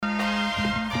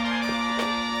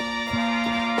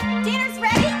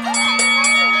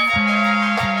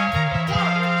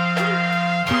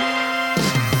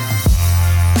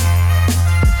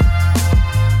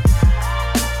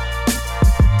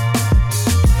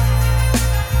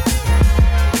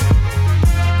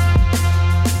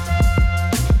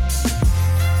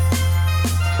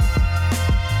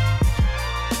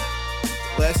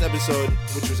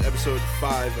episode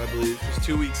 5, I believe. It was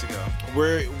 2 weeks ago.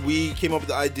 Where we came up with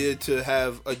the idea to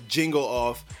have a jingle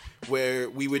off where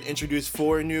we would introduce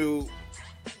 4 new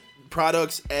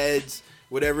products, ads,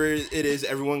 whatever it is.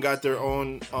 Everyone got their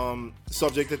own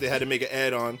subject that they had to make an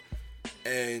ad on.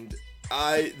 And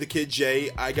the kid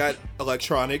Jay, I got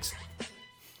electronics.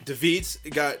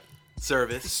 DeVeets got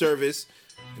service.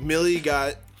 Millie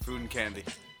got food and candy.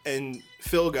 And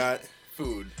Phil got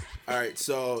food. All right,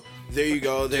 so there you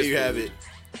go. There you have it.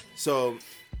 So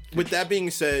with that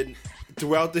being said,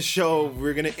 throughout the show,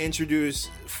 we're going to introduce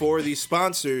 4 of these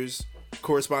sponsors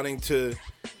corresponding to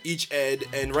each ad.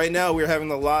 And right now, we're having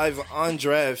the live on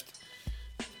draft.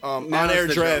 On-air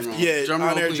draft. Yeah,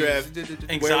 on-air draft.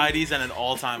 Anxiety's at an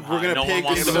all-time high. We're going to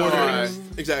pick the order.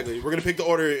 Exactly. We're going to pick the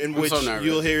order in which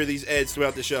you'll hear these ads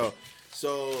throughout the show.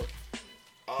 So,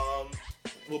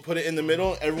 we'll put it in the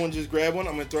middle. Everyone just grab one.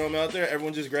 I'm going to throw them out there.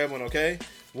 Everyone just grab one, okay?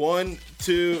 1,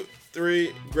 2,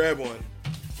 3, grab one.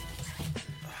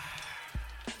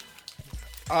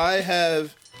 I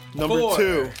have number 4.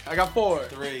 2. I got 4.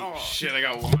 3. Oh, shit, I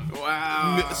got 1.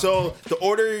 Wow. So, the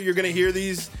order you're going to hear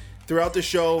these throughout the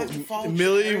show,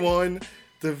 Millie 1,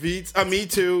 DeVeets, me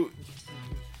 2,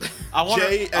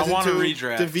 Jay as in 2,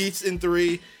 redraft. DeVeets in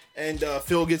 3, and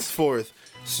Phil gets 4th.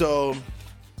 So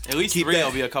at least 3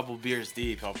 will be a couple beers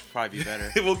deep. I'll probably be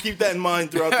better. We'll keep that in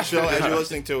mind throughout the show as you're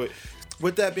listening to it.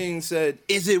 With that being said,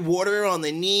 is it water on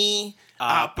the knee?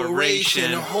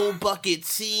 Operation whole bucket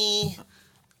C.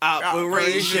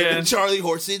 Operation Charlie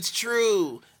Horse, it's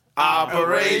true.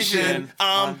 Operation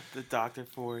I'm the doctor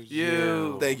for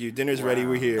you. Thank you. Dinner's ready.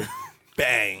 We're here.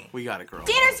 Bang. We got it, girl.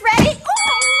 Dinner's ready?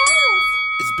 Oh,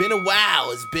 It's been a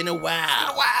while. It's been a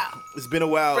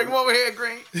while. Bring him over here,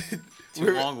 Green.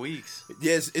 2 long weeks.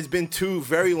 Yes, it's been 2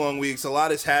 very long weeks. A lot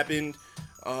has happened.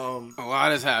 A lot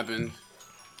has happened.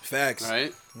 Facts.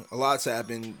 Right? A lot's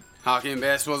happened. Hockey and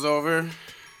basketball's over.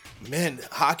 Man,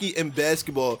 hockey and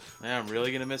basketball. Man, I'm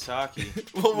really going to miss hockey.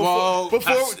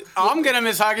 I'm going to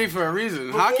miss hockey for a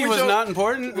reason. Hockey was not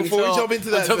important before we jump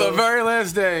into that, until the very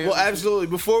last day. Well, absolutely.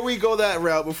 Before we go that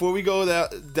route,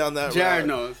 down that Jared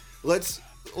route, knows.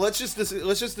 Let's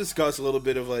just discuss a little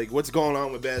bit of like what's going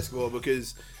on with basketball,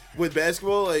 because with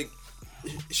basketball, like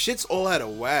shit's all out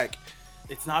of whack.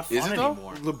 It's not fun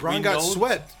anymore. LeBron got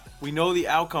swept. We know the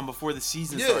outcome before the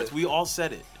season starts. We all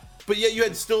said it. But yet you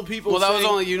had still people. Well, that was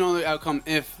only the outcome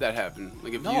if that happened.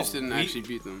 Like if Houston actually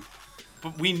beat them.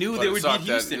 But we knew they would beat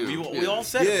Houston. We all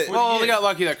said it. Well, they got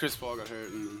lucky that Chris Paul got hurt.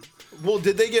 Well,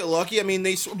 did they get lucky? I mean,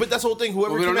 but that's the whole thing.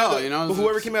 Whoever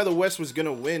came out of the West was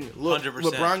gonna win. Look, 100%.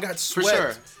 LeBron got swept. For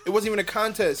sure. It wasn't even a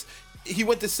contest. He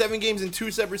went to 7 games in 2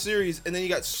 separate series, and then he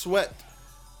got swept.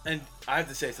 And I have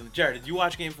to say something, Jared. Did you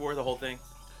watch Game 4, the whole thing?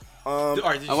 I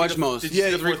watched most. Did you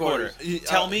see the 3 fourth quarter?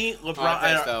 Tell me, LeBron.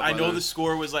 I know that. the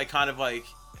score was like kind of like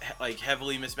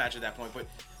heavily mismatched at that point, but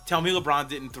tell me LeBron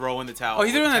didn't throw in the towel. Oh,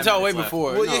 he threw in the towel way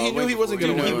before. Well, yeah, he knew he wasn't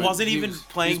going to win. He wasn't even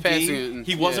playing D.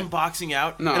 He wasn't boxing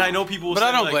out. No. And I know people will say,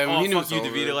 I don't blame him. Oh, he knew fuck you,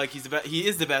 DeVito. Like, he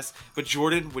is the best. But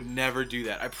Jordan would never do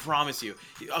that. I promise you.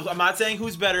 I'm not saying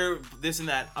who's better, this and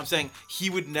that. I'm saying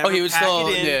he would never pack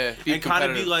it in and kind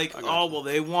of be like, oh, well,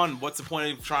 they won. What's the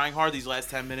point of trying hard these last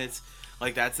 10 minutes?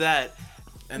 Like, that's that.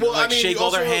 And shake all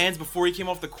their hands before he came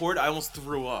off the court. I almost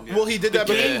threw up. Well, he did that.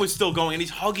 The game was still going, and he's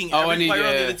hugging every player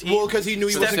on the other team. Well, because he knew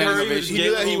he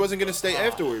wasn't going to stay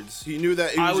afterwards. He knew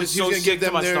that he was going to give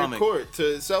them their court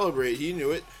to celebrate. He knew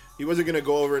it. He wasn't going to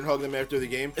go over and hug them after the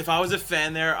game. If I was a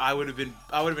fan there, I would have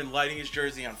been lighting his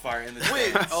jersey on fire in the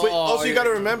Wait, also you got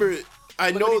to remember. I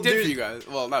know he did for you guys.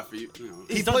 Well, not for you.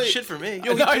 He's done shit for me.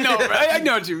 I know, right? I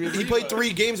know what you mean. He played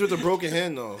 3 games with a broken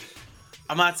hand, though.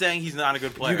 I'm not saying he's not a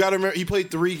good player. You got to remember, he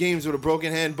played 3 games with a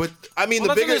broken hand, but I mean,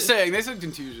 that's what they're saying. They said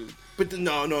contusion. But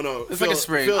no. It's like a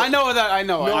sprain. I know that. I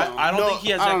know. I don't think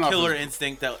he has that killer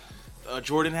instinct that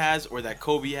Jordan has, or that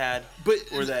Kobe had,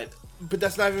 But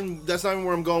that's not even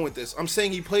where I'm going with this. I'm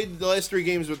saying he played the last 3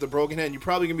 games with the broken hand. You're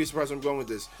probably gonna be surprised where I'm going with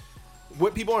this.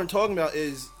 What people aren't talking about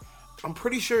is, I'm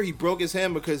pretty sure he broke his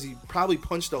hand because he probably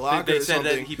punched a locker or something.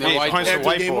 That he punched the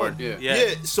whiteboard.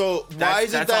 Yeah. So why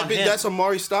isn't that? That's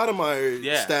Amari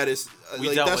Stoudemire status.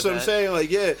 Like, that's what I'm saying.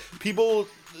 Like, yeah, people,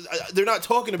 they're not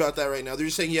talking about that right now. They're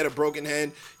just saying he had a broken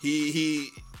hand.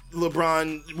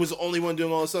 LeBron was the only one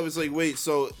doing all this stuff. It's like, wait,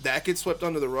 so that gets swept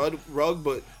under the rug,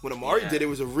 but when Amari did it,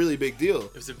 was a really big deal.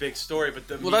 It was a big story, but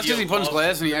that's because he punched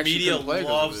glass and he actually couldn't play. The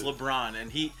media loves LeBron,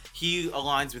 and he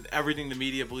aligns with everything the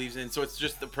media believes in, so it's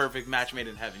just the perfect match made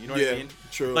in heaven. You know what I mean?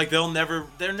 True. Like, they're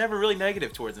never really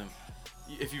negative towards him.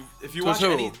 If you watch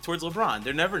any towards LeBron,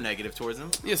 they're never negative towards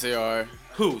him. Yes, they are.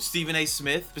 Who? Stephen A.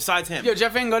 Smith? Besides him? Yo,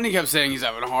 Jeff Van Gundy kept saying he's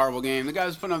having a horrible game. The guy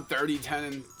was putting up 30, 10,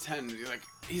 and 10.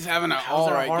 He's having an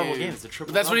all right game. It's a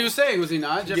triple. That's what he was saying, was he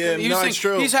not? Yeah, it's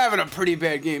true. He's having a pretty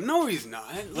bad game. No, he's not.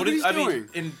 What is he doing?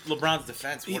 In LeBron's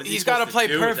defense, he's got to play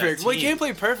perfect. Well, he can't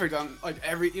play perfect on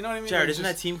every. You know what I mean? Jared, isn't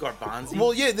that team Garbanzi?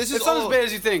 Well, yeah, this is it's not as bad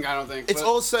as you think. I don't think it's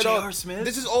all set up. J.R. Smith?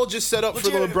 This is all just set up for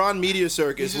the LeBron media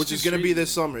circus, which is going to be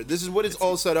this summer. This is what it's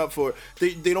all set up for.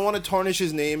 They don't want to tarnish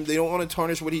his name. They don't want to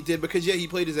tarnish what he did because he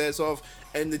played his ass off,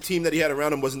 and the team that he had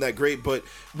around him wasn't that great. But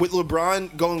with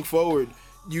LeBron going forward,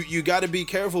 you got to be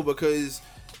careful because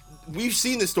we've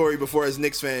seen the story before as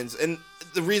Knicks fans, and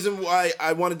the reason why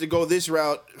I wanted to go this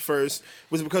route first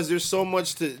was because there's so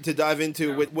much to dive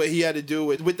into with what he had to do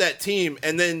with that team,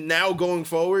 and then now going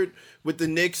forward with the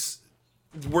Knicks,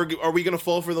 are we gonna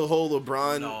fall for the whole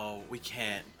LeBron? No, we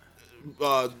can't.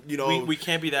 We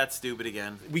can't be that stupid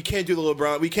again. We can't do the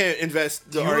LeBron. We can't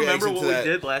invest. Do you remember what we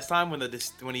did last time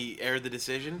when he aired the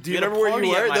decision? Do you remember where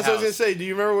you were? That's what I was gonna say. Do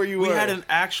you remember where you were? We had an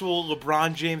actual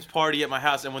LeBron James party at my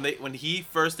house, and when he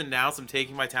first announced I'm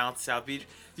taking my talent to South Beach,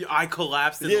 I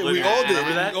collapsed in the living room. We all did.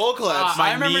 Remember that? We all collapsed.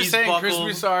 I remember saying buckled. Chris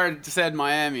Broussard said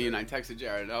Miami, and I texted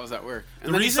Jared. I was at work.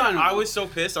 And the reason I was so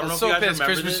pissed, I don't know if you guys remember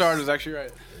Chris Broussard was actually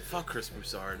right. Fuck Chris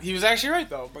Broussard. He was actually right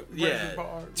though. But yeah.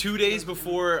 2 days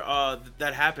before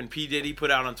that happened, P. Diddy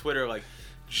put out on Twitter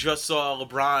just saw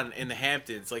LeBron in the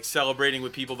Hamptons celebrating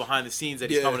with people behind the scenes that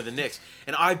he's coming to the Knicks,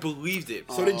 and I believed it.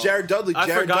 So did Jared Dudley.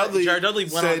 Jared Dudley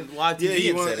went on live TV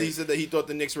and said he said that he thought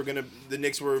the Knicks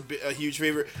were a huge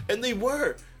favorite, and they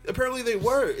were. Apparently they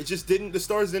were. It just didn't. The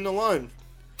stars didn't align.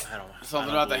 I don't. Something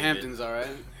about the Hamptons, all right.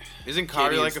 Isn't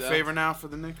Kyrie a favorite now for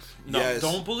the Knicks? No,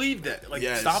 don't believe that.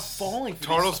 Stop falling for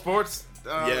Total Sports.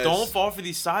 Don't fall for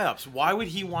these psyops. Why would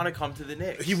he want to come to the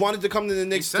Knicks? He wanted to come to the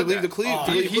Knicks to leave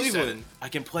Cleveland. I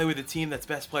can play with a team that's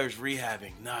best players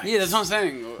rehabbing. Nice. Yeah, that's what I'm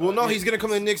saying. Well, no, he's gonna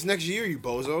come to the Knicks next year, you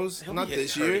bozos. Not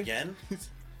this year again.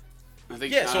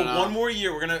 So one more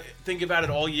year, we're gonna think about it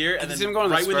all year, and then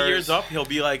right when the year's up, he'll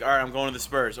be like, "All right, I'm going to the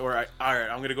Spurs," or "All right,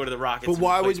 I'm gonna go to the Rockets." But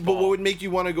why would? But what would make you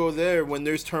want to go there when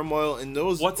there's turmoil in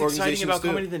those? What's exciting about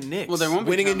coming to the Knicks? Well, there won't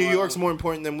be winning in New York's more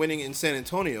important than winning in San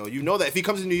Antonio. You know that if he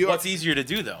comes to New York, what's easier to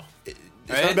do though? It's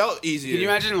not about easier. Can you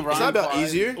imagine LeBron? It's not about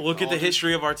easier. Look at the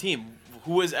history of our team.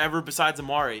 Who has ever, besides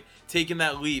Amari, taken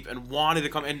that leap and wanted to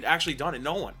come and actually done it?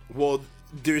 No one. Well,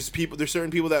 there's certain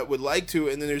people that would like to,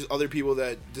 and then there's other people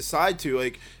that decide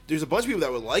to. There's a bunch of people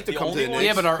that would like to come to the Knicks.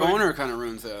 Yeah, but our owner kind of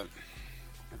ruins that.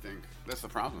 I think that's the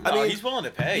problem. I mean, he's willing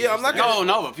to pay. Yeah, I'm not gonna.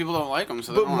 No, but people don't like him,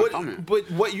 so they don't want to come here. But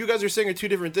what you guys are saying are two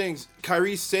different things.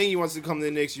 Kyrie's saying he wants to come to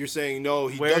the Knicks. You're saying no,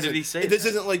 he doesn't. Where did he say this?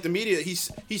 Isn't like the media. He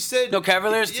said. No,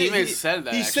 Cavaliers teammates said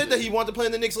that. He said that he wanted to play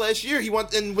in the Knicks last year.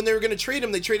 And when they were going to trade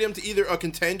him, they traded him to either a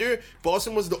contender.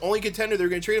 Boston was the only contender they were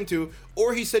going to trade him to,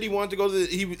 or he said he wanted to go to the.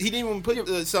 He didn't even put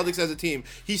the Celtics as a team.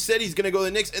 He said he's going to go to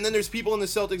the Knicks, and then there's people in the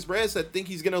Celtics brass that think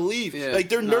he's going to leave. Yeah,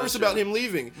 they're nervous about him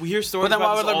leaving. We hear stories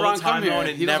about this all the time, and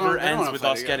it never ends with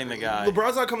us getting the guy.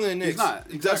 LeBron's not coming to the Knicks. He's not.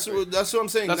 Exactly. That's what I'm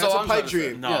saying. That's a pipe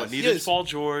dream. No, neither is Paul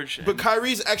George. But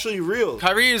Kyrie's actually real.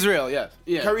 Kyrie is real, yeah.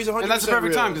 Kyrie's 100% and that's the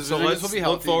perfect time because let's will be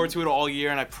healthy. Look forward to it all year,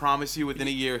 and I promise you, within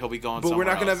a year, he'll be gone. But we're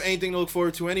not gonna have anything to look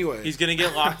forward to anyway. He's gonna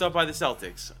get locked up by the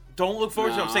Celtics. Don't look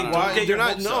forward to it. I'm saying don't get your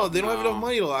hopes up. No, they don't have enough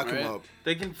money to lock him up.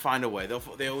 They can find a way.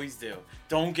 They always do.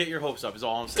 Don't get your hopes up. Is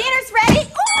all I'm saying. Dinner's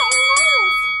ready.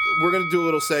 Oh, we're gonna do a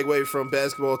little segue from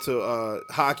basketball to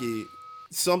hockey.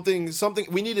 Something.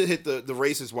 We need to hit the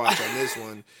racist watch on this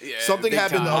one. Something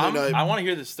happened the other night. I want to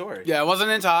hear this story. Yeah, I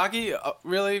wasn't into hockey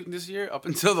really this year up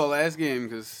until the last game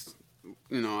because.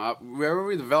 Where were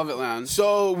we? The Velvet Lounge.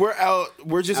 So we're out.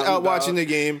 We're just out watching the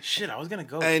game. Shit, I was gonna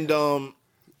go. And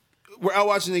we're out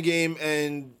watching the game,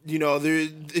 and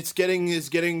it's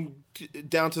getting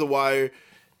down to the wire,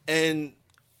 and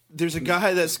there's a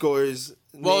guy that scores.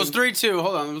 Well, it was 3-2.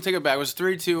 Hold on, we'll take it back. It was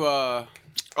 3-2. You're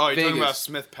talking about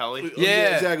Smith Pelly?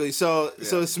 Yeah, exactly. So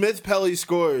Smith Pelly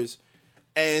scores.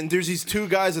 And there's these two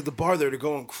guys at the bar there. They're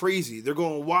going crazy. They're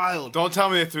going wild. Don't tell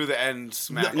me they threw the end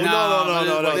smack.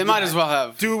 No. They might as well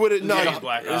have. Dude would it? No, he's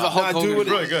black. It was a Hulk Hogan. Dude,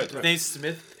 really good. His name's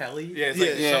Smith Pelly. Yeah,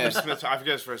 it's like Smith. I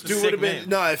forget his first name. Dude would have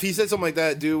been if he said something like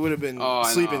that. Dude would have been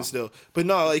sleeping still. But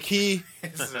no,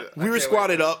 we were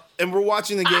squatted up and we're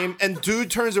watching the game. And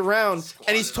dude turns around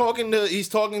and he's talking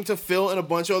to Phil and a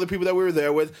bunch of other people that we were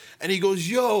there with. And he goes,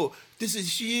 "Yo, this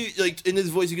is huge." Like in his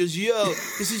voice, he goes, "Yo,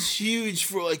 this is huge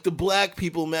for the black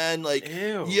people, man. Like,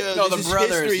 ew. Yeah, no, this the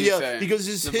brothers. History. Yeah, he goes,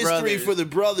 this is history for the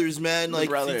brothers, man. Like,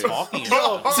 brothers. So look,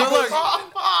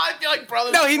 I feel like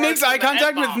brothers. No, he makes eye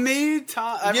contact with me.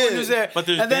 Everyone who's there. But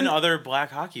there's been other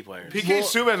black hockey players. PK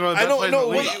Subban's one of the best players in the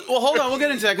league. Well, hold on, we'll get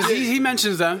into that because he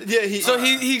mentions them. Yeah, he's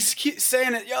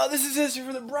saying it. Yo, this is history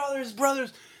for the brothers.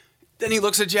 Then he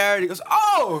looks at Jared. He goes,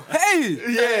 "Oh, hey,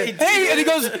 hey," and he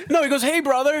goes, "Hey,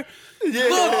 brother." Yeah.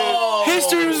 Look,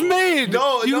 history was made.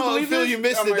 No, Phil, you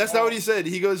missed it. That's not what he said.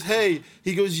 He goes, "Hey,"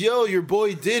 he goes, "Yo, your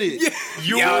boy did it."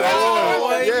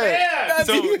 Yeah.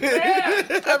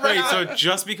 So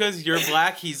just because you're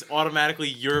black, he's automatically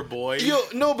your boy.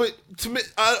 But to me,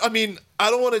 I mean, I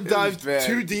don't want to dive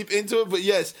too deep into it, but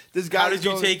yes, this guy. How did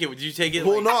you take it? Did you take it?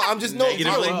 Well, no, I'm just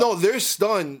no. They're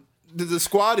stunned. The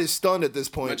squad is stunned at this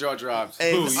point. My jaw drops.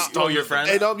 Your friend?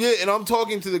 And I'm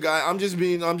talking to the guy. I'm just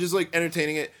like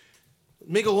entertaining it.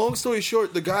 Make a long story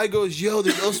short, the guy goes, "Yo,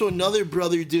 there's also another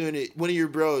brother doing it, one of your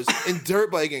bros, in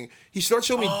dirt biking." He starts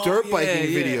showing me dirt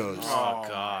biking videos. Oh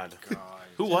God.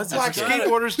 Who was this? Black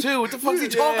skateboarders too. What the fuck is he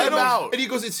talking about? And he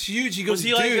goes, "It's huge." He goes, "Was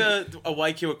he like a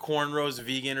white kid with cornrows,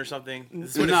 vegan or something?" No.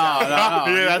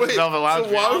 Yeah, that's Velvet Lounge.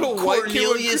 So why would a white kid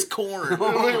Cornelius Corn.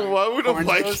 Why would a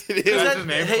white kid? Is that his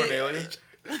name, Cornelius?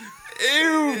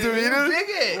 Ew, Davina.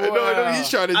 I know what he's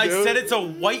trying to do. I said it's a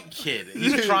white kid.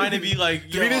 He's trying to be like.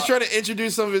 Davina's trying to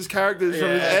introduce some of his characters from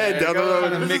his head down the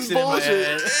road. Mix it in my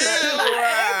head.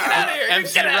 Get out of here.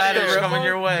 MC Radish coming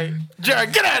your way.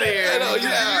 Jared, get out of here.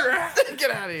 Get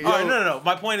out of here. All right, no.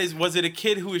 My point is, was it a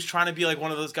kid who was trying to be like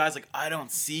one of those guys like, I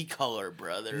don't see color,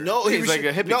 brother? No, he's like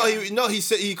a hippie. He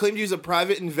said he claimed he was a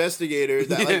private investigator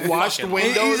that like washed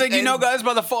windows. He's like, guys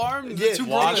by the farm? Yeah, two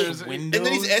brothers. Windows. And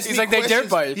then he's asking me they dirt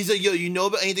bike. He's like, "Yo, you know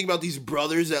about anything about these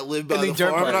brothers that live by the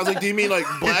farm?" And I was like, "Do you mean like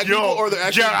black people or they're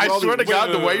actually Jared, brothers?" I swear to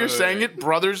God, the way you're saying it,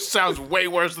 brothers sounds way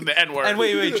worse than the N-word. And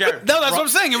wait, Jared. No, that's what I'm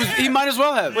saying. He might as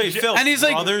well have. Wait, Phil. And he's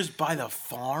like, brothers by the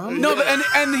farm? No, but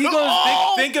and he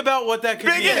goes, think about what that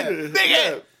could be.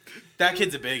 Bigot. That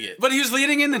kid's a bigot. But he was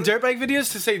leading in the dirt bike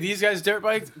videos to say these guys dirt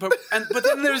bikes. But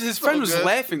then there's his friend was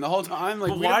laughing the whole time. Like,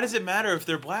 but why does it matter if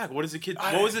they're black? What is the kid?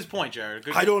 What was his point, Jared?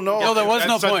 I don't know. No, there was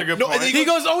no point. No, he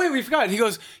goes, "Oh wait, we forgot." He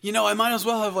goes, "I might as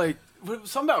well have like."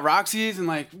 Something about Roxy's and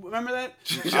like, remember that?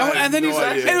 And then he's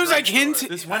like, and it was like hint.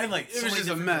 This went in like it was just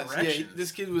a mess. Yeah,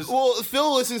 this kid was. Well,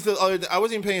 Phil listens to other. I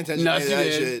wasn't even paying attention to that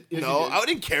shit. Yes, no, I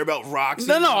didn't care about Roxy.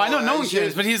 No, I know no one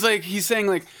cares. But he's saying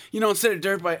like, instead of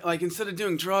dirt bike, like instead of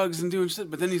doing drugs and doing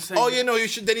shit, but then he's saying, "Oh yeah, no, you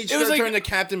should." Then he started like, turning to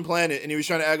Captain Planet, and he was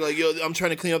trying to act like, "Yo, I'm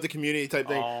trying to clean up the community" type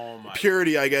thing. Oh my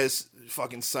Purity, I guess.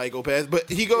 Fucking psychopath. But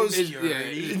he goes,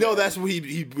 no, that's what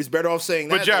he was better off saying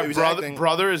that. But Jared,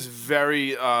 brother is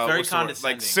very condescending,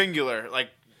 like singular, like.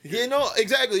 Yeah, no,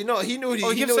 exactly. No, he knew.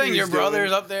 He kept saying your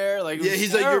brother's up there, like yeah,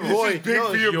 he's like your boy.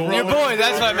 Your boy.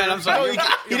 That's what I meant. I'm sorry. No,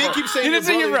 he didn't keep saying. He didn't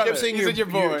say your brother. He kept saying he said your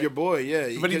boy. Your boy.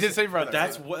 Yeah, but he did say brother.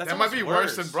 That might be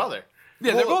worse than brother.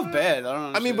 Yeah, they're both bad. I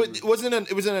don't know. I mean, but it was in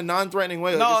a non-threatening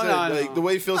way. Like no, I said, like the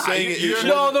way Phil's saying it.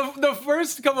 No, the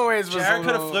first couple ways was Jared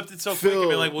could have flipped it so quick and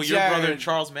been like, "Well, your brother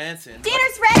Charles Manson."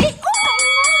 Dinner's ready.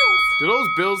 Oh Do those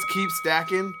bills keep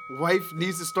stacking? Wife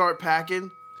needs to start packing.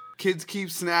 Kids keep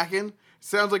snacking.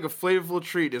 Sounds like a flavorful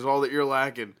treat is all that you're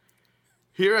lacking.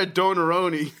 Here at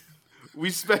Doneroni,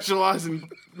 we specialize in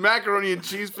macaroni and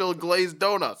cheese-filled glazed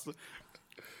donuts.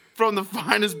 From the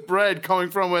finest bread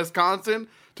coming from Wisconsin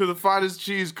to the finest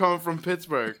cheese coming from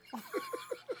Pittsburgh.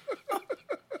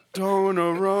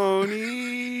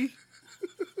 Doneroni.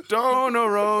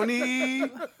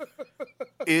 Doneroni.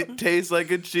 It tastes like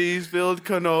a cheese-filled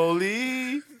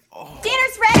cannoli. no!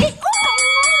 Dinner's ready.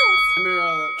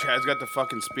 Oh Chad's got the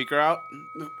fucking speaker out.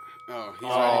 Oh, he's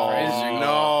ready for his jingle.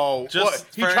 No.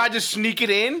 Just He tried to sneak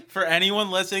it in? For anyone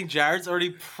listening, Jared's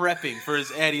already prepping for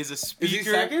his ad. He has a speaker. Is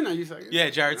he second? Are you second? Yeah,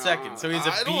 Jared's second. So he has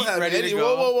a beat ready to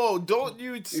go. go. Whoa. Don't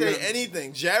you say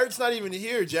anything. Jared's not even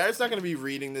here. Jared's not going to be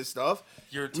reading this stuff.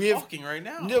 You're talking right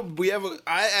now. No,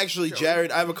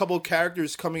 Jared, I have a couple of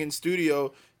characters coming in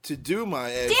studio to do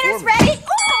my ad. Dinner's ready.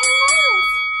 Oh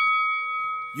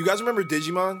You guys remember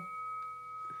Digimon?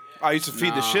 I used to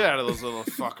feed the shit out of those little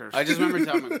fuckers. I just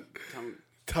remember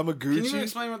Tamaguchi. Can you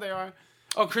explain what they are?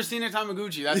 Oh, Christina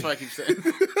Tamaguchi. That's what I keep saying.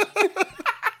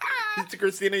 It's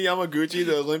Christina Yamaguchi,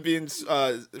 the Olympian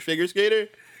figure skater.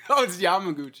 Oh, it's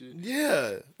Yamaguchi.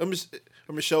 Yeah. Or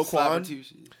Michelle Kwan.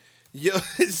 Yo,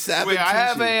 Sabatucci. Wait, I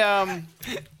have a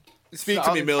Speak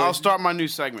to me, Millie. I'll start my new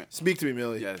segment. Speak to me,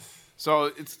 Millie. Yes. So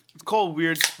it's called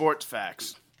Weird Sports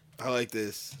Facts. I like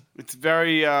this. It's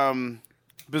very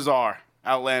bizarre,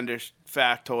 outlandish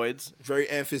factoids. Very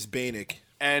amphisbanic.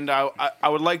 And I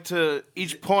would like to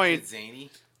each point. Zany.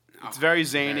 It's very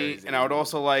zany, and I would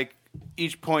also like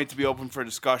each point to be open for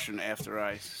discussion after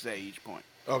I say each point.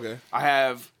 Okay. I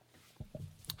have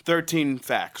 13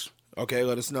 facts. Okay,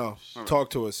 let us know. Talk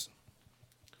to us.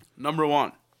 Number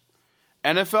 1.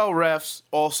 NFL refs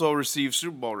also receive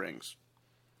Super Bowl rings.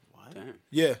 What? Damn.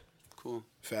 Yeah. Cool.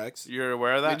 Facts. You're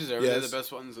aware of that? They deserve it. They're Yes. the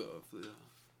best ones.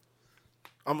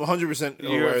 I'm 100% You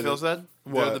hear aware what Phil said?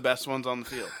 They're What? the best ones on the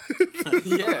field.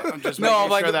 Yeah. I'm just No, making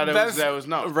like sure the best that was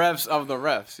no. refs of the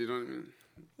refs. You know what I mean?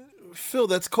 Phil,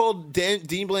 that's called Dean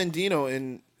Blandino,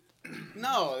 and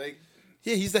No,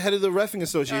 yeah, he's the head of the reffing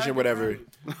association or whatever.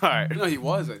 All right. no, he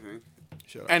was. I think.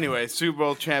 Shut up. Anyway, Super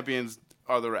Bowl champions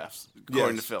are the refs,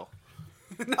 according Yes. to Phil.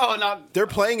 No, not They're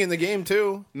playing in the game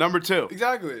too. Number 2,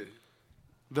 exactly.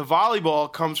 the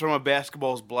volleyball comes from a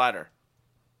basketball's bladder.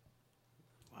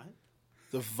 What?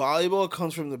 The volleyball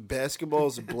comes from the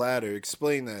basketball's bladder.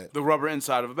 Explain that. The rubber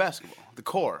inside of a basketball, the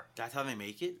core. That's how they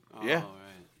make it? Yeah. Oh,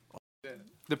 right.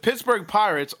 The Pittsburgh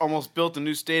Pirates almost built a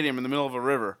new stadium in the middle of a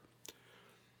river.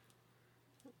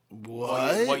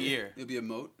 What? What year? It'd be a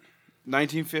moat.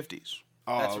 1950s.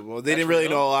 Oh, well, they didn't really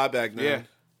know a lot back then. Yeah.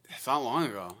 It's not long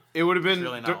ago. It would have been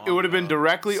really not it would have been long ago.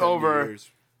 directly 70 over years.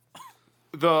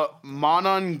 the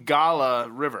Monongahela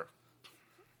River.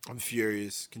 I'm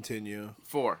furious. Continue.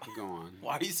 4. Go on.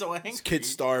 Why are you so angry? Kids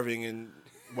starving and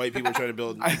white people trying to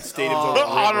build stadiums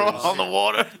on rivers. on the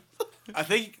water. I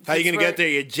think. How you gonna get there?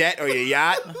 Your jet or your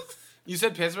yacht? You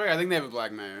said Pittsburgh. I think they have a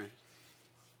black mayor.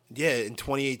 Yeah, in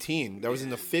 2018. That was in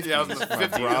the 50s. Yeah, that was in the 50s.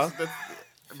 bruh.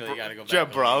 I feel you gotta go back. Yeah,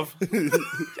 bruv.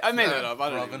 I made that up. I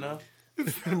don't Bruv know.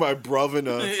 enough? My brother.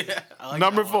 Yeah, I like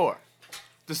Number that one. 4.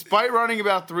 Despite running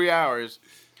about 3 hours,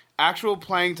 actual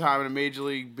playing time in a Major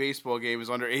League Baseball game is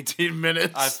under 18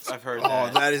 minutes. I've heard Oh,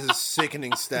 that. that is a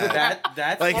sickening stat.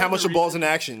 That's Like one how of much the the ball's in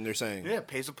action, they're saying. Yeah,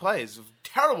 pace of play is a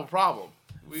terrible problem.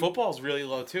 Football's really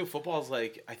low too. Football's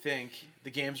like, I think the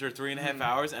games are 3.5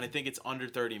 hours, and I think it's under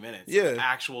 30 minutes. Yeah. Like,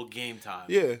 actual game time.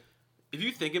 Yeah. If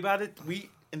you think about it, we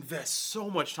invest so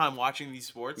much time watching these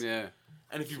sports. Yeah.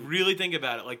 And if you really think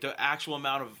about it, like the actual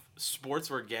amount of sports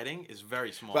we're getting is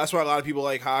very small. That's why a lot of people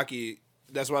like hockey.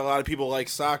 That's why a lot of people like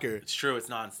soccer. It's true. It's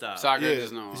nonstop. Soccer Yeah,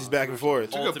 is no. it's just back and forth.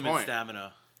 a good Ultimate point.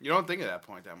 stamina. You don't think of that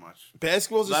point that much.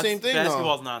 Basketball's the same thing,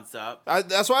 Basketball's though. nonstop.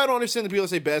 That's why I don't understand the people that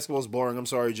say basketball's boring. I'm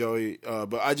sorry, Joey,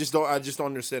 but I just don't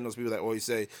understand those people that always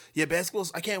say, "Yeah,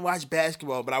 basketball's. I can't watch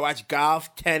basketball, but I watch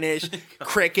golf, tennis,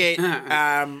 cricket,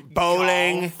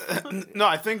 bowling, No,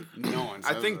 I think No one.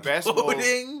 I says think that. basketball.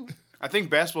 boating." I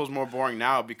think basketball is more boring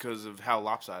now because of how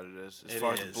lopsided it is as It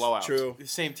far as is. the blowouts. True, The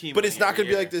same team. but it's winning not going to every be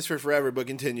year. like this for forever. But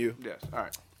continue. Yes. All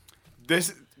right.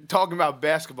 This talking about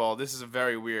basketball. This is a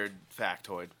very weird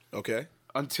factoid. Okay.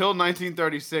 Until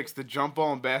 1936, the jump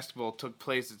ball in basketball took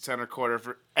place at center court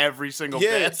for every single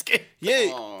Yeah. basket.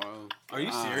 Yeah. Oh, Are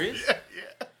you serious?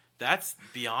 Yeah. That's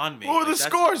beyond me. What were the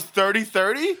Like, that's- scores?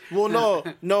 30-30?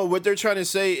 Well, no. What they're trying to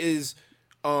say is,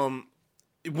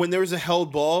 when there was a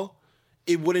held ball,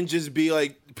 it wouldn't just be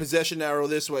like possession arrow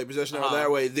this way, possession arrow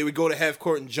that way. They would go to half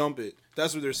court and jump it.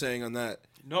 That's what they're saying on that.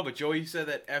 No, but Joey said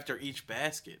that after each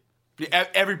basket.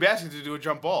 Every basket to do a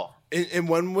jump ball And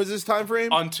when was this time frame?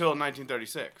 until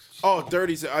 1936. Oh,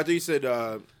 30. I thought you said.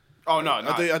 Oh no, I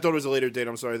thought it was a later date.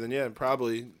 I'm sorry. Then yeah,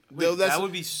 probably. Wait, That's, that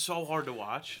would be so hard to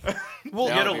watch. well,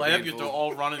 You get a would be layup, you have painful. to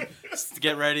all run and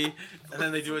get ready, and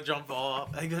then they do a jump ball.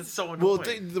 I think that's so annoying. well,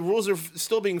 the rules are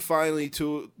still being finely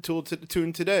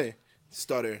tuned today.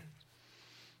 Stutter.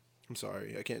 I'm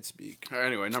sorry, I can't speak.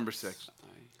 Anyway, number 6.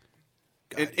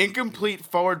 An incomplete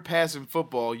forward pass in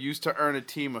football used to earn a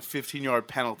team a 15-yard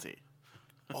penalty.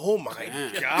 Oh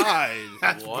my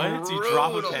god, what? You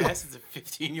drop a pass, it's a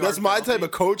 15-yard that's my penalty? type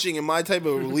of coaching and my type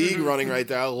of league running right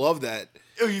there. I love that.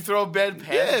 Oh, you throw a bad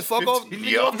pass? Yeah, fuck off, 15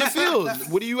 get off the yards?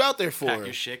 field. What are you out there for? Pack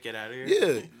your shit, get out of here.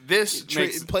 Yeah, This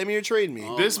makes play me or trade me.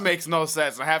 this makes no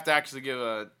sense. I have to actually give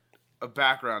a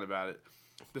background about it.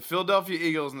 The Philadelphia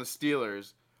Eagles and the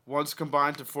Steelers once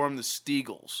combined to form the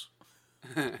Steagles.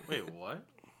 Wait, what?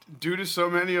 Due to so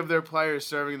many of their players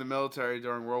serving in the military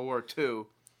during World War II,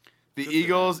 the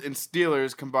Eagles and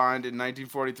Steelers combined in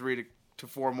 1943 to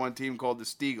form one team called the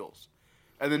Steagles.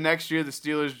 And the next year, the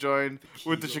Steelers joined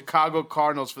with the Chicago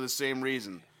Cardinals for the same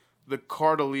reason, the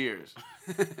Cardinals.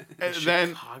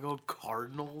 Chicago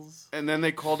Cardinals? And then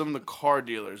they called them the Car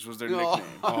Dealers was their nickname.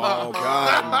 Oh god.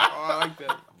 I like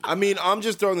that. I mean, I'm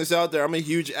just throwing this out there. I'm a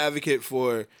huge advocate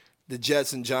for the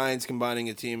Jets and Giants combining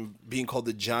a team being called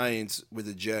the Giants with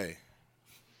a J.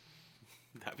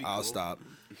 That'd be I'll cool. stop.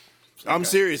 I'm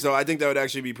serious though. I think that would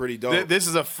actually be pretty dope. This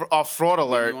is a fraud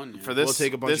alert won, yeah. for this. We'll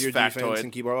take a bunch of this your defense factoid.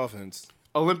 and keep our offense.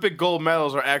 Olympic gold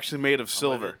medals are actually made of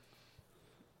silver.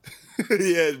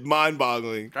 Yeah,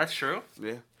 mind-boggling. That's true.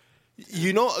 Yeah.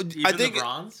 You know, Even I think the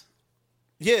bronze?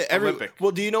 yeah, Olympic.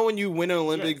 Well, do you know when you win an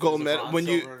Olympic gold medal when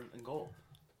you? And gold.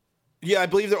 Yeah, I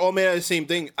believe they're all made out of the same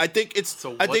thing. I think it's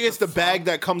So I what think it's the the bag fuck?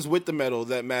 that comes with the medal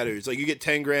that matters. Like you get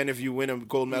 10 grand if you win a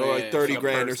gold medal, Yeah, like 30 like a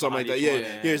grand or purse something like that. behind Yeah,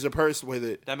 each one. here's a purse with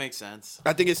it. That makes sense.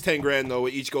 I think it's 10 grand though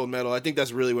with each gold medal. I think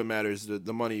that's really what matters.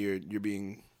 The money you're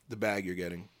being The bag you're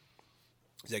getting.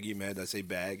 Does that get you mad that I say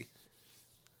bag?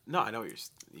 No, I know what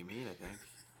you mean, I think.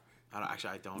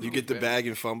 I don't. You get the bag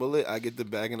and fumble it. I get the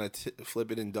bag and I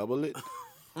flip it and double it.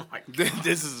 Oh my God.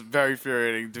 This is very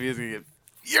infuriating. He's going to get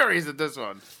furious at this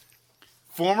one.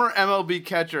 Former MLB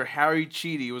catcher Harry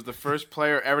Cheedy was the first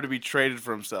player ever to be traded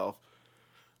for himself.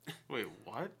 Wait,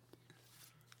 what?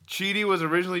 Cheedy was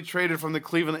originally traded from the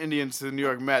Cleveland Indians to the New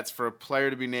York Mets for a player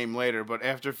to be named later, but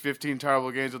after 15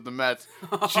 terrible games with the Mets,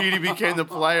 Cheedy became the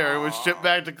player and was shipped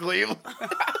back to Cleveland.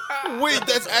 Wait,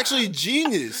 that's actually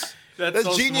genius. That's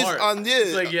so genius smart. on this.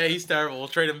 It's like, yeah, he's terrible. We'll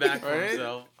trade him back for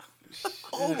himself.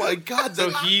 Oh my God! So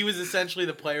he was essentially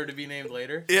the player to be named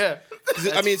later. Yeah,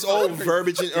 I mean, it's all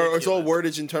verbiage or it's all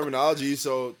wordage and terminology.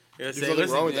 So there's nothing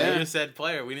wrong with that. We just said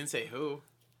player. We didn't say who.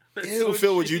 Ew,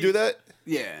 Phil, would you do that?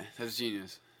 Yeah, that's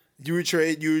genius. You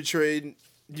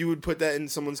would put that in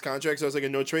someone's contract, so it's like a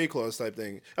no trade clause type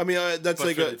thing. I mean, that's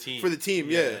like for the team,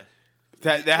 yeah.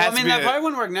 That probably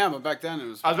wouldn't work now, but back then it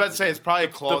was. I was about to say it's probably a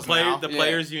clause now. The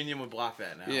players' union would block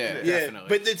that now. Yeah, definitely.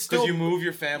 But it's still because you move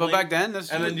your family. But back then,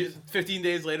 and then 15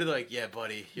 days later, they're like, "Yeah,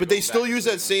 buddy." But they still use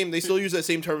that same. They still use that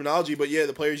same terminology. But yeah,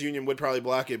 the players' union would probably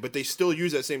block it. But they still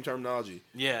use that same terminology.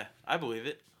 Yeah, I believe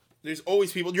it. There's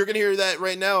always people. You're gonna hear that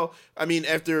right now. I mean,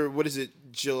 after what is it,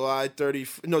 July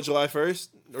 1st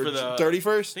or For the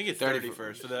 31st? I think it's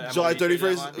 31st for the July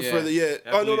 31st for the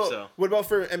I believe no. so. What about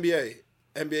for NBA?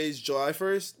 NBA's July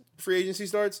 1st free agency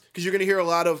starts because you're gonna hear a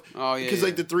lot of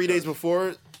like the 3 days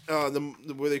before the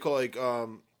what they call like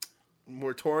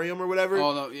moratorium or whatever.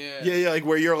 Oh no, yeah, like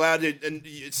where you're allowed to and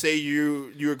say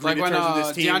you agree like to when, terms with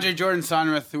this team. DeAndre Jordan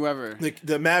signed with whoever.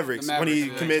 The Mavericks when he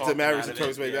committed to the Mavericks and about took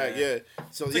his way back. yeah. Yeah,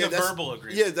 so It's yeah, like a that's verbal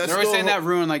agreement. Yeah, that's They're always still saying that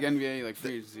ruined like NBA like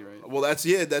free agency, right? Well,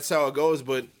 that's how it goes,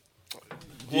 but.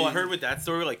 Well, I heard with that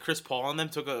story, like Chris Paul and them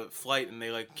took a flight and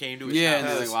they like came to his Yeah,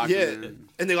 house. and they locked him in.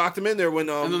 And they locked him in there when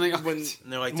And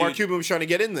they're like, Mark dude, Cuban was trying to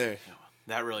get in there.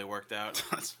 that really worked out.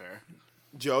 That's fair.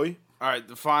 Joey, All right,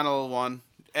 the final one,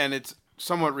 and it's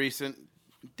somewhat recent,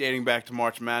 dating back to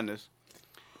March Madness.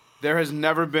 There has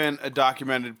never been a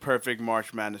documented perfect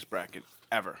March Madness bracket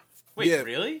ever. Wait, Yeah.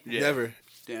 really? Yeah. never.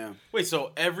 Damn. Wait,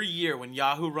 so every year when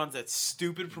Yahoo runs that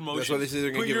stupid promotion, That's why they say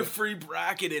they're gonna put give your it- free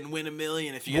bracket and win $1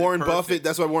 million if you get Warren it perfect. Buffett.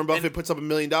 That's why Warren Buffett puts up $1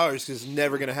 million because it's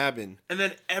never gonna happen. And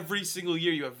then every single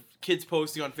year you have kids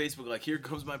posting on Facebook like, "Here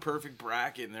comes my perfect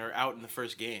bracket," and they're out in the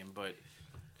first game. But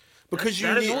Because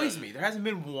that annoys me. There hasn't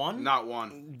been one. Not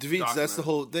one. Devites, that's the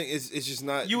whole thing. It's just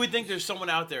not. You would think there's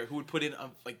someone out there who would put in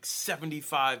like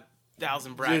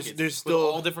 75,000 brackets there's with still-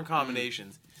 all different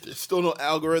combinations. There's still no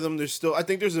algorithm. I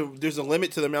think there's a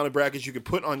limit to the amount of brackets you could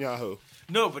put on Yahoo.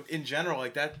 No, but in general,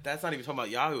 like that's not even talking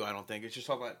about Yahoo. I don't think it's just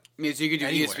talking about. I mean, so you could do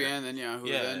Anywhere. ESPN, then Yahoo,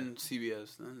 Yeah. then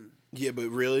CBS, then Yeah, but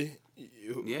really?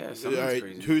 Yeah, All something's right,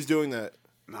 crazy. who's doing that?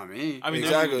 not me. I mean,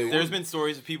 Exactly. there's been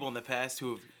stories of people in the past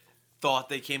who have thought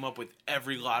they came up with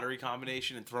every lottery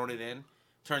combination and thrown it in.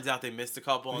 Turns out they missed a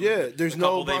couple. And Yeah, there's the no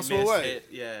couple they possible missed way. hit.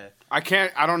 Yeah.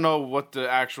 I don't know what the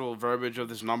actual verbiage of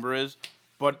this number is,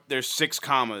 but there's 6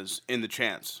 commas in the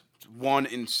chance. It's 1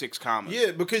 in 6 commas.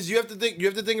 Yeah, because you have to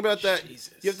think about that.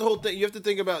 Jesus. You have to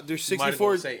think about there's Might as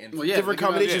well 64 say infinite. Well, yeah, different think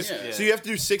about it, combinations. yeah. So you have to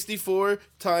do 64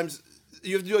 times.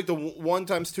 You have to do like the 1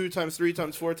 times 2 times 3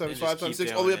 times 4 times And 5 just times keep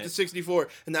 6 all the way up doing to it. 64,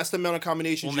 and that's the amount of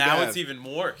combinations Well, you now have. it's even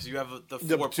more because you have the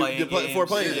The 4 two- playing the 4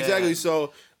 playing games. exactly. Yeah.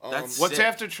 So That's What's sick.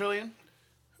 after trillion?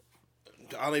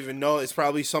 I don't even know. It's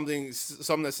probably something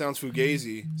that sounds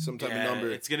fugazi, some type Yeah, of number,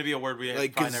 It's gonna be a word we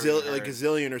like probably never even heard.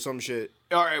 gazillion or some shit.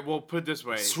 All right, we'll put it this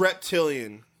way.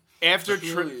 Sreptilion. After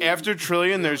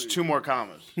trillion, there's 2 more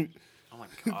commas. Oh my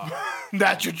god!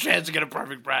 That's your chance to get a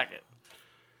perfect bracket.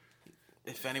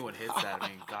 If anyone hits that, I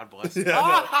mean, God bless. you.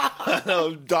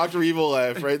 Oh, Dr. Evil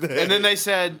laugh right there. And then they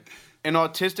said an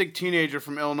autistic teenager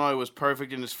from Illinois was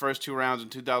perfect in his first 2 rounds in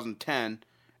 2010.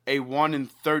 A 1 in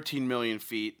 13 million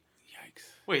feet. Yikes.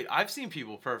 Wait, I've seen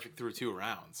people perfect through 2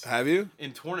 rounds Have you?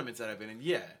 in tournaments that I've been in.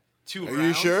 Yeah, 2 Are rounds.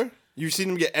 you sure? You've seen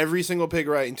him get every single pick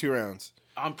right in 2 rounds.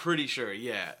 I'm pretty sure.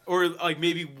 Yeah, or like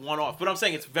maybe 1 off. But I'm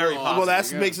saying it's very possible. Well,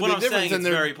 that makes a What big I'm difference. saying, Then it's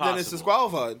they're- very then it's possible.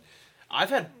 disqualified. I've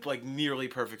had like nearly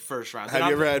perfect first rounds. Have And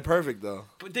you I'm- ever had perfect though?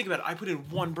 But think about it. I put in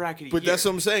 1 bracket a But year. that's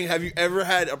what I'm saying. Have you ever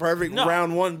had a perfect No.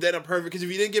 round 1, then a perfect? Because if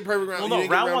you didn't get perfect round, Well, you no,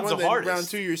 didn't round get round one's 1, the then hardest. round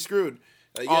 2 you're screwed.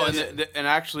 Oh, and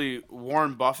actually,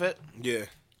 Warren Buffett yeah,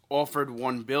 offered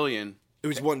 $1 billion it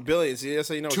was 1 billion. See, that's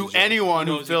how you know. to it's a joke. anyone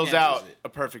He who knows he fills can't out lose it. a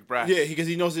perfect bracket. Yeah, because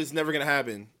he knows it's never gonna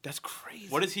happen. That's crazy.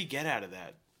 What does he get out of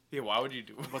that? Yeah, why would you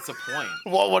do it? What's the point?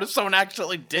 Well, what if someone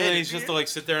actually And did? then he's just to like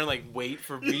sit there and like wait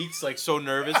for weeks, like so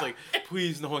nervous, like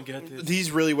please no one get this.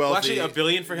 He's really wealthy. Well, actually, $1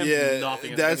 billion for him Yeah, is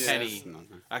nothing. It's that's- a penny. That's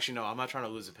nothing. Actually, no, I'm not trying to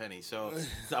lose a penny. So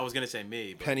I was gonna say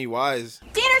me. But... Pennywise.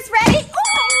 Dinner's ready. Oh,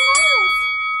 my nose.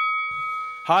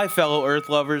 Hi, fellow Earth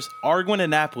lovers. Arguin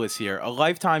Annapolis here, a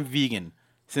lifetime vegan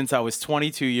since I was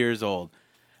 22 years old.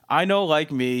 I know, like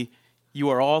me, you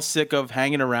are all sick of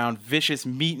hanging around vicious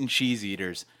meat and cheese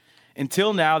eaters.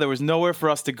 Until now, there was nowhere for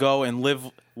us to go and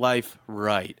live life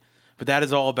right. But that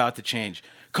is all about to change.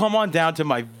 Come on down to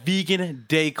my vegan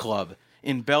day club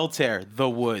in Belterre, the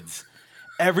Woods.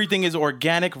 Everything is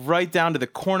organic right down to the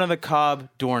corn on the cob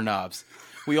doorknobs.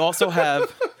 We also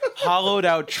have hollowed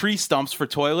out tree stumps for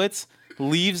toilets,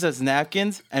 leaves as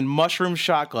napkins, and mushroom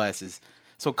shot glasses.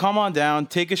 So come on down,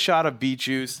 take a shot of beet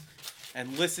juice,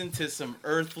 and listen to some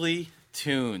earthly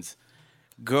tunes.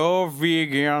 Go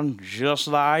vegan just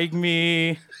like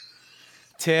me.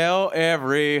 Tell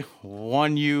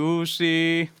everyone you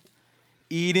see.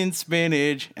 Eating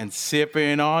spinach and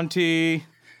sipping on tea.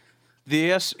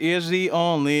 This is the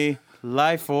only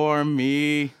life for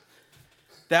me.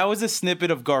 That was a snippet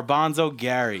of Garbanzo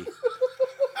Gary.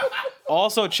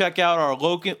 Also, check out our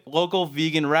local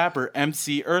vegan rapper,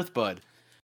 MC Earthbud.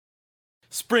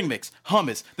 Spring mix,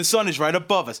 hummus, the sun is right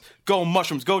above us. Go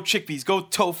mushrooms, go chickpeas, go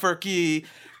tofurkey.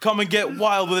 Come and get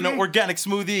wild with an organic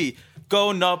smoothie.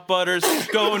 Go nut butters,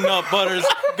 go nut butters,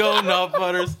 go nut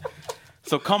butters.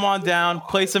 So come on down,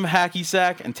 play some hacky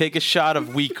sack, and take a shot of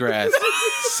wheatgrass.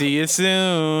 See you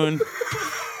soon.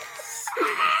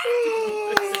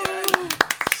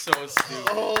 So stupid.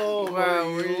 Oh,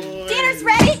 wow. Dinner's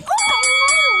ready.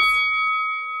 Oh,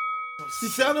 my nose. He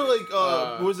sounded like,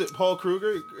 what was it, Paul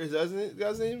Kruger? Is that his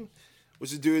guy's name?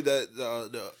 Was the dude that,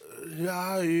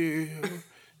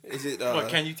 is it, What,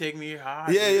 Can You Take Me High?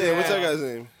 Yeah, what's that guy's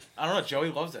name? I don't know,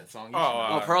 Joey loves that song.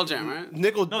 Pearl Jam, right?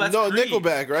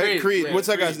 Nickelback, right? Creed. What's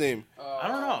that guy's name? I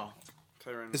don't know.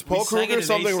 Is Paul Kruger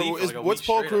something? What's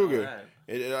Paul Kruger?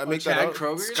 I make that up.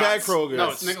 Chad Kroger. No,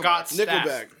 it's Scott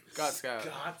Nickelback. Scott.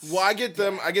 Well, I get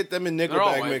them and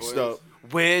Nickelback mixed up.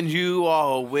 When you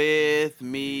are with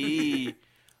me,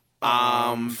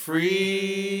 I'm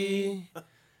free.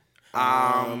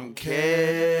 I'm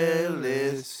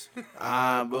careless.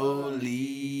 I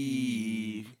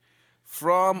believe.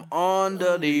 From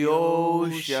under the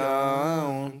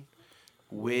ocean,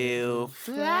 we'll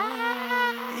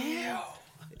fly.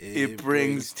 It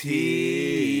brings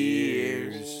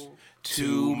tears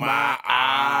to my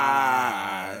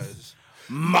eyes.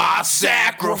 My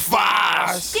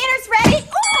sacrifice. Dinner's ready.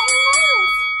 Oh,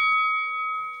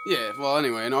 my nose. Yeah, well,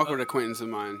 anyway, an awkward acquaintance of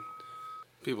mine.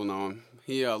 People know him.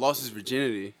 He lost his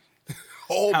virginity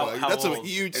Oh my, that's a old?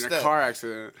 huge in step. a car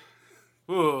accident.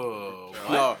 Whoa.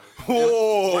 No.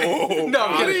 Whoa. No,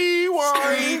 I'm kidding.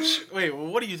 Wait,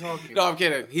 what are you talking No, about? I'm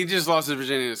kidding. He just lost his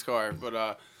virginity in his car, but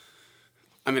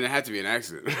I mean, it had to be an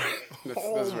accident.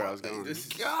 that's where I was going.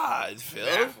 God,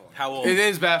 Phil. How old? It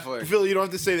is baffling. Phil, you don't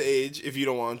have to say the age if you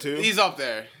don't want to. He's up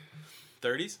there.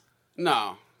 30s?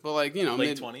 No, but like, you know,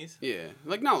 Late 20s? Yeah,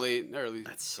 like not late, early.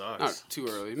 That sucks. Not too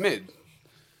early, mid.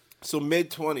 So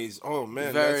mid-20s. Oh,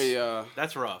 man. Very.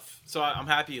 That's rough. So I'm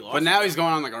happy you lost. But now he's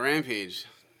going on like a rampage.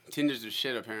 Tinder's the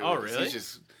shit apparently. Oh, really? He's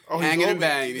just he's hanging and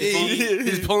banging.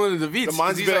 He's pulling the beats. The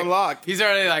mind's He's been like, unlocked. He's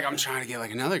already like, I'm trying to get like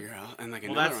another girl and like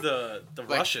Well, another. that's one. the Like,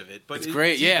 rush of it. But It's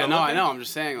great. Yeah, no, I know. I'm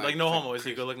just saying. Like, no homo. Is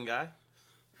he a good looking guy?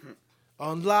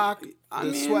 Unlock I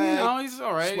the mean, swag. no, he's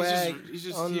all right. Swag He's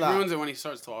just he unlocked. ruins it when he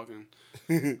starts talking.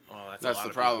 Oh, that's That's a lot the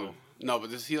of problem. people. No, but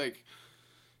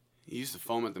he used to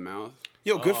foam at the mouth.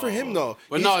 Yo, good for him, though.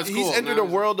 But no, it's cool. He's entered Now a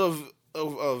world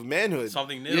of manhood.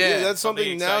 Something new. Yeah, that's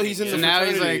something. Now exciting, he's in yeah. the So now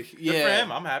he's fraternity. like, Good yeah. for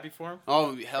him. I'm happy for him.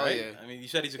 Oh hell Right? yeah! I mean, you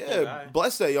said he's a cool Yeah, guy.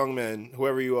 bless that young man,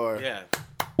 whoever you are. Yeah.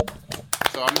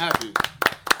 So I'm happy.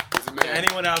 He's a man.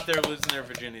 Anyone out there losing their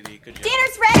virginity, good job.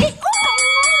 Dinner's ready. Oh,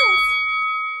 my nose.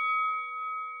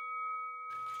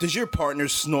 Does your partner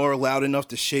snore loud enough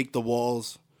to shake the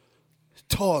walls?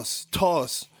 Toss,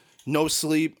 no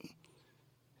sleep.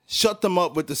 Shut them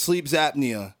up with the sleep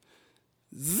apnea.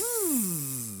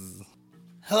 Zzz.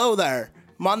 Hello there.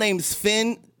 My name's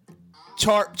Finn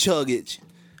Charp-Chuggage.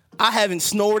 I haven't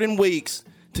snored in weeks.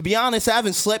 To be honest, I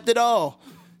haven't slept at all.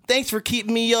 Thanks for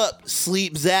keeping me up,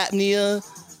 sleep apnea.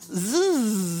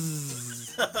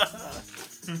 Zzz.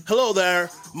 Hello there.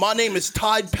 My name is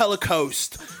Tide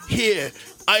Pelicost. Here,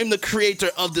 I am the creator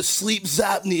of the sleep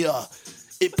apnea.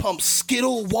 It pumps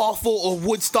Skittle, waffle, or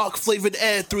Woodstock flavored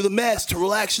air through the mask to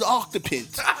relax the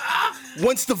occupant.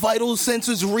 Once the vital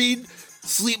sensors read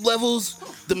sleep levels,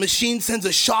 the machine sends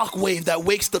a shock wave that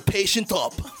wakes the patient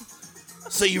up.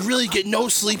 So you really get no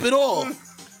sleep at all.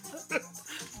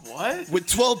 What? With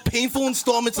 12 painful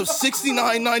installments of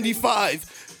 $69.95,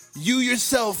 you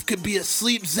yourself could be a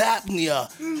sleep apnea.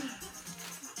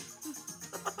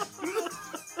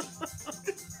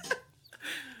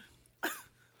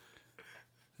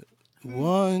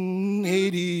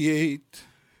 188.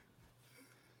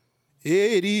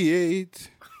 88.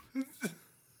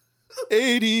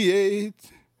 88.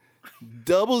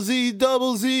 Double Z,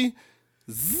 double Z.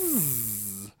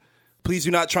 Zzz. Please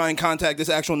do not try and contact this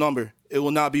actual number. It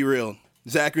will not be real.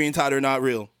 Zachary and Todd are not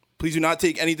real. Please do not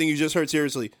take anything you just heard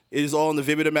seriously. It is all in the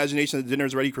vivid imagination of the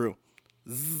Dinner's Ready crew.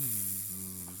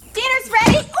 Dinner's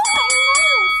ready?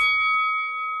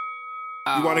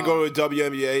 Oh, you want to go to a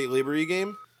WNBA Liberty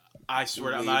game? I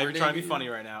swear, I'm not even trying to be funny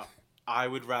right now. I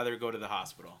would rather go to the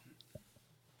hospital.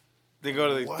 They go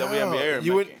to the WNBA or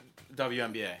you would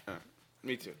WNBA.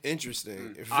 Me too.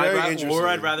 Interesting. Very interesting. Or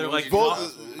I'd rather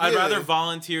I'd rather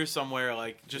volunteer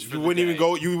somewhere just for. You wouldn't even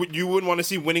go. You wouldn't want to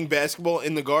see winning basketball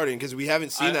in the Garden because we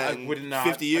haven't seen that in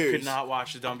 50 years. I could not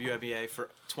watch the WNBA for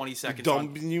 20 seconds. I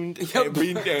don't even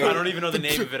know the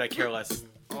name of it. I care less.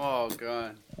 Oh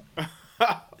God.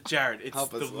 Jared, it's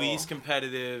the least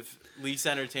competitive, least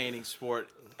entertaining sport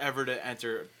ever to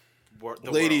enter the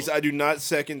Ladies, world. I do not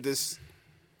second this.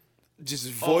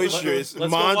 Just boisterous, let's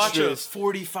monstrous. Go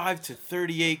watch a 45 to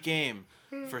 38 game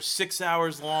for 6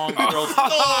 hours long. Girls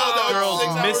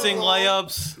missing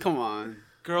layups. Come on.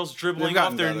 Girls dribbling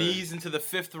off their knees into the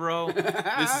fifth row.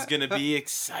 This is gonna be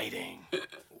exciting.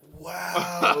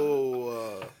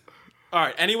 Wow. All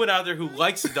right, anyone out there who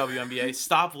likes the WNBA,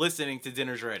 stop listening to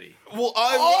Dinner's Ready. Well,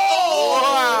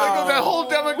 wow. That whole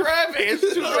demographic.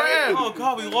 It's too grand. Oh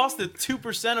God, we lost the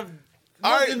 2% of.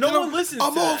 No one listens.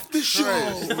 I'm to off that. the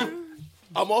show.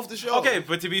 I'm off the show. Okay,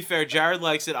 but to be fair, Jared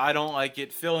likes it. I don't like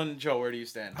it. Phil and Joe, where do you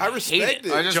stand? I respect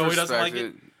it. I just Joey doesn't respect like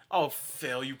it. Oh,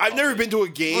 Phil, you. I've never been to a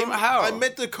game. How? I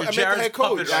met the Jared's head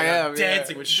coach. puppet right now,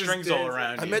 dancing with strings all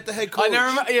around you. I met the head coach. I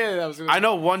never. Yeah, that was. I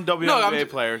know one WNBA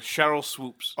player, Cheryl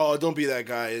Swoops. Oh, don't be that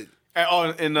guy.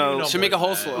 Shamika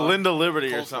Holswell. Linda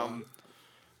Liberty or something.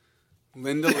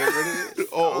 Linda Liberty.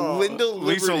 Linda Liberty.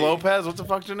 Lisa Lopez. What the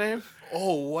fuck's her name?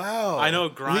 Oh wow. I know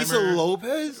Grimer. Lisa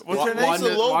Lopez. What's her name? Wanda,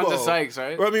 Lisa Lobo. Wanda Sykes,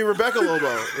 right? Or, I mean Rebecca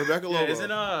Lobo. Rebecca Lobo. Isn't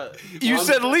You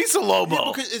said Lisa Lobo. Yeah,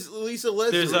 because it's Lisa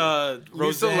Leslie. There's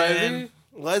Roseanne.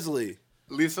 Leslie.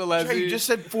 Lisa Leslie. You just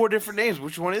said 4 different names.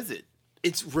 Which one is it?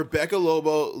 It's Rebecca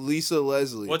Lobo, Lisa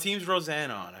Leslie. What team's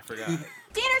Roseanne on? I forgot.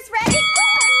 Dinner's ready?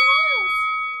 Oh,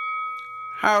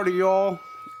 Howdy, y'all.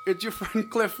 It's your friend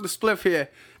Cliff the Spliff here,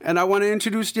 and I want to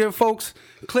introduce to you folks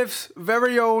Cliff's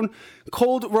very own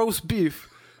cold roast beef.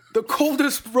 The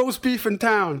coldest roast beef in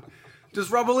town. Just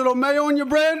rub a little mayo on your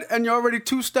bread, and you're already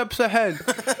 2 steps ahead.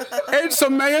 Add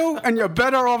some mayo, and you're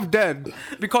better off dead.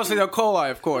 Because of the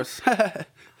coli, of course.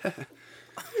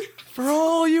 For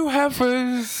all you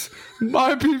heifers,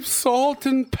 my beef salt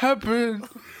and peppered,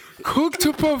 cooked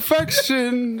to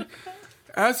perfection.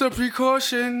 As a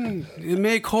precaution, it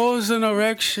may cause an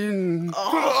erection.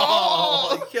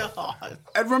 Oh my God.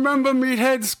 And remember,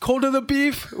 meatheads, colder the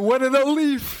beef, wetter the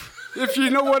leaf, if you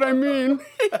know what I mean.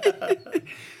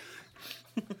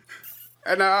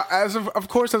 And of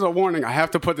course, as a warning, I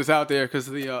have to put this out there because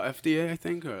the FDA, I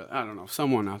think, or I don't know,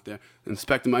 someone out there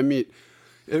inspecting my meat.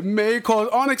 It may cause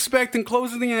unexpected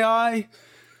closing the eye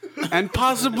and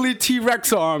possibly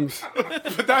T-Rex arms.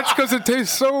 But that's because it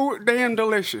tastes so damn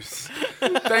delicious.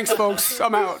 Thanks, folks.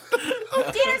 I'm out.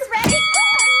 dinner's ready?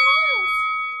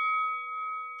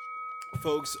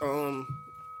 Folks,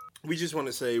 we just want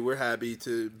to say we're happy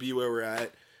to be where we're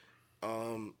at.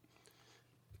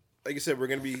 Like I said, we're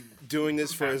gonna be doing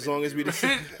this for as long as we're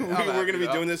gonna be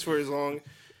doing this for as long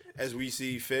as we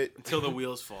see fit until the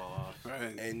wheels fall off.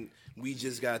 Right. And we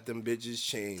just got them bitches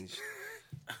changed.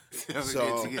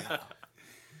 So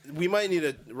we might need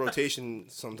a rotation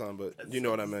sometime, but you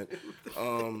know what I meant.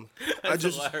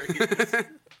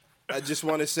 I just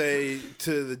want to say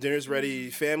to the Dinner's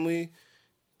Ready family,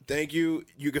 thank you.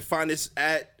 You can find us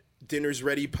at Dinner's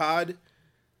Ready Pod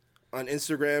on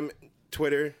Instagram,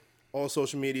 Twitter, all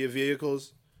social media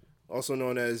vehicles, also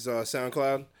known as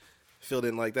SoundCloud. Phil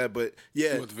didn't like that, but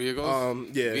yeah. With vehicles?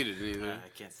 Yeah. I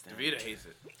can't stand it. Vita hates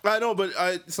it. I know, but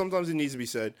sometimes it needs to be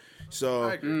said. So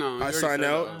I sign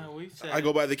out. I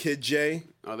go by the Kid J,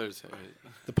 Others say it.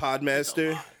 the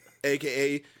Podmaster,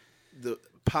 a.k.a. the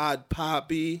Pod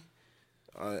Poppy.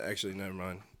 Actually, never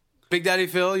mind. Big Daddy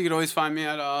Phil. You can always find me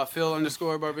at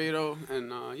Phil_Barbado.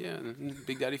 And yeah,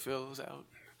 Big Daddy Phil is out.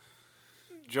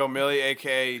 Joe Millie,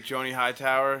 a.k.a. Joni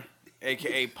Hightower,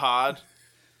 a.k.a. Pod.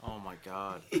 Oh, my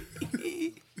God.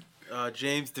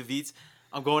 James DeViets.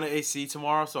 I'm going to AC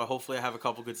tomorrow, so hopefully I have a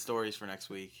couple good stories for next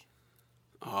week.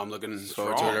 Oh, I'm looking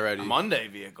forward to it already. Monday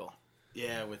vehicle.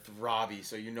 Yeah, with Robbie,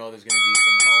 so you know there's going to be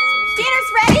some...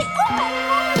 Dinner's ready?